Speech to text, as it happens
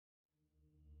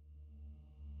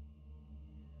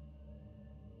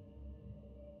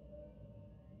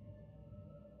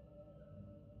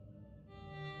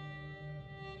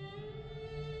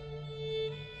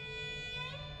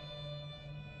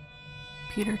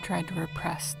Peter tried to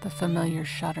repress the familiar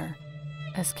shudder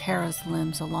as Cara's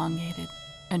limbs elongated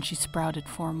and she sprouted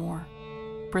 4 more.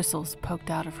 Bristles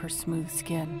poked out of her smooth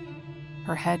skin.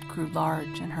 Her head grew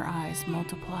large and her eyes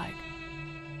multiplied.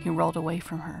 He rolled away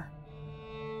from her.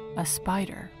 A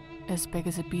spider, as big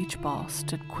as a beach ball,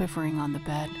 stood quivering on the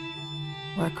bed,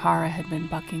 where Cara had been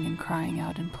bucking and crying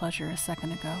out in pleasure a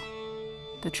second ago.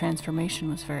 The transformation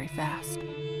was very fast,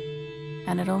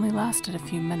 and it only lasted a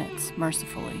few minutes,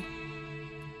 mercifully.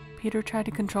 Peter tried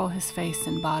to control his face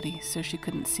and body so she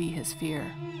couldn't see his fear,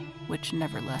 which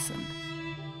never lessened.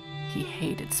 He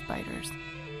hated spiders.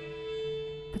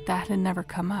 But that had never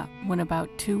come up when,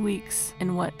 about 2 weeks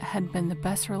in what had been the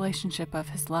best relationship of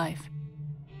his life,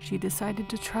 she decided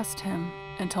to trust him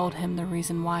and told him the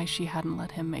reason why she hadn't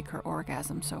let him make her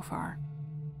orgasm so far.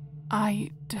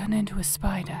 "I turned into a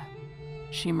spider,"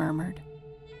 she murmured.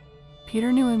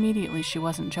 Peter knew immediately she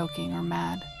wasn't joking or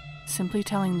mad, simply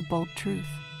telling the bold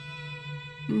truth.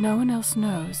 "No one else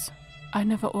knows. I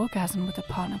never orgasmed with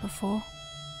a partner before."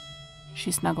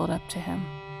 She snuggled up to him.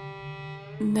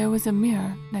 "There was a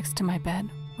mirror next to my bed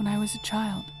when I was a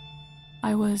child.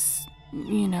 I was,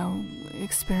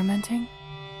 experimenting.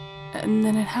 And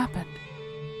then it happened.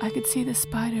 I could see the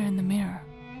spider in the mirror."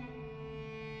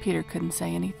 Peter couldn't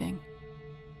say anything.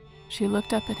 She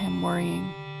looked up at him,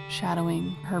 worrying,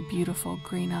 shadowing her beautiful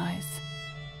green eyes.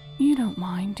 "You don't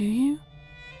mind, do you?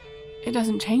 It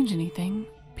doesn't change anything.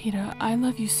 Peter, I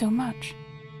love you so much.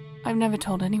 I've never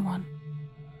told anyone.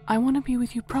 I want to be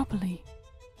with you properly.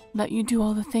 Let you do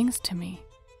all the things to me."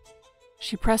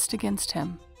 She pressed against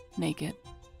him, naked,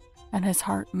 and his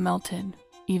heart melted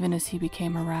even as he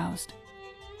became aroused.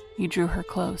 He drew her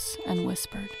close and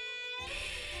whispered,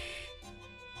 "Shh.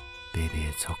 Baby,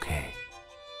 it's okay.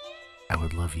 I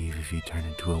would love you if you turned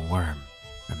into a worm,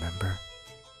 remember?"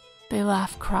 They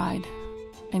laughed, cried,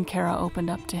 and Cara opened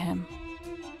up to him.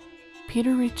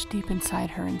 Peter reached deep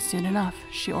inside her, and soon enough,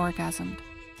 she orgasmed.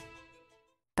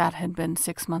 That had been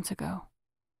 6 months ago.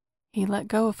 He let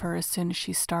go of her as soon as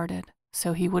she started,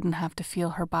 so he wouldn't have to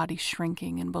feel her body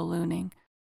shrinking and ballooning,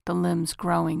 the limbs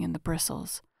growing in the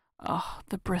bristles. Oh,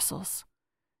 the bristles.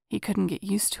 He couldn't get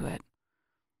used to it.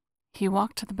 He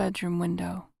walked to the bedroom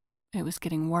window. It was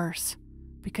getting worse,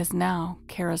 because now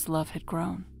Cara's love had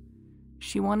grown.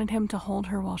 She wanted him to hold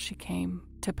her while she came,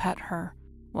 to pet her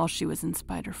while she was in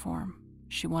spider form.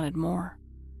 She wanted more.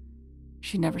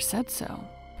 She never said so,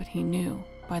 but he knew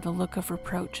by the look of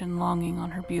reproach and longing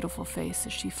on her beautiful face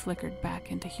as she flickered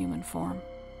back into human form.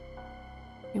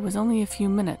 It was only a few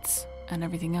minutes, and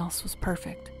everything else was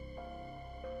perfect.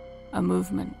 A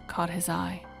movement caught his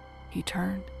eye. He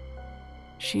turned.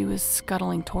 She was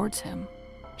scuttling towards him.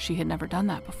 She had never done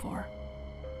that before.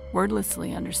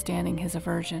 Wordlessly understanding his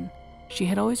aversion, she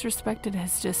had always respected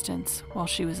his distance while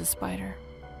she was a spider,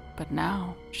 but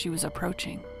now she was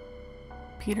approaching.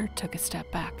 Peter took a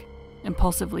step back,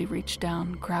 impulsively reached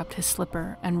down, grabbed his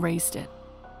slipper, and raised it.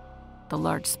 The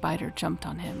large spider jumped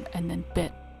on him and then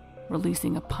bit,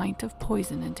 releasing a pint of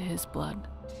poison into his blood.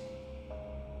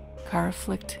 Cara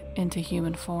flicked into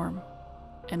human form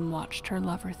and watched her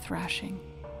lover thrashing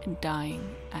in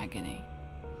dying agony.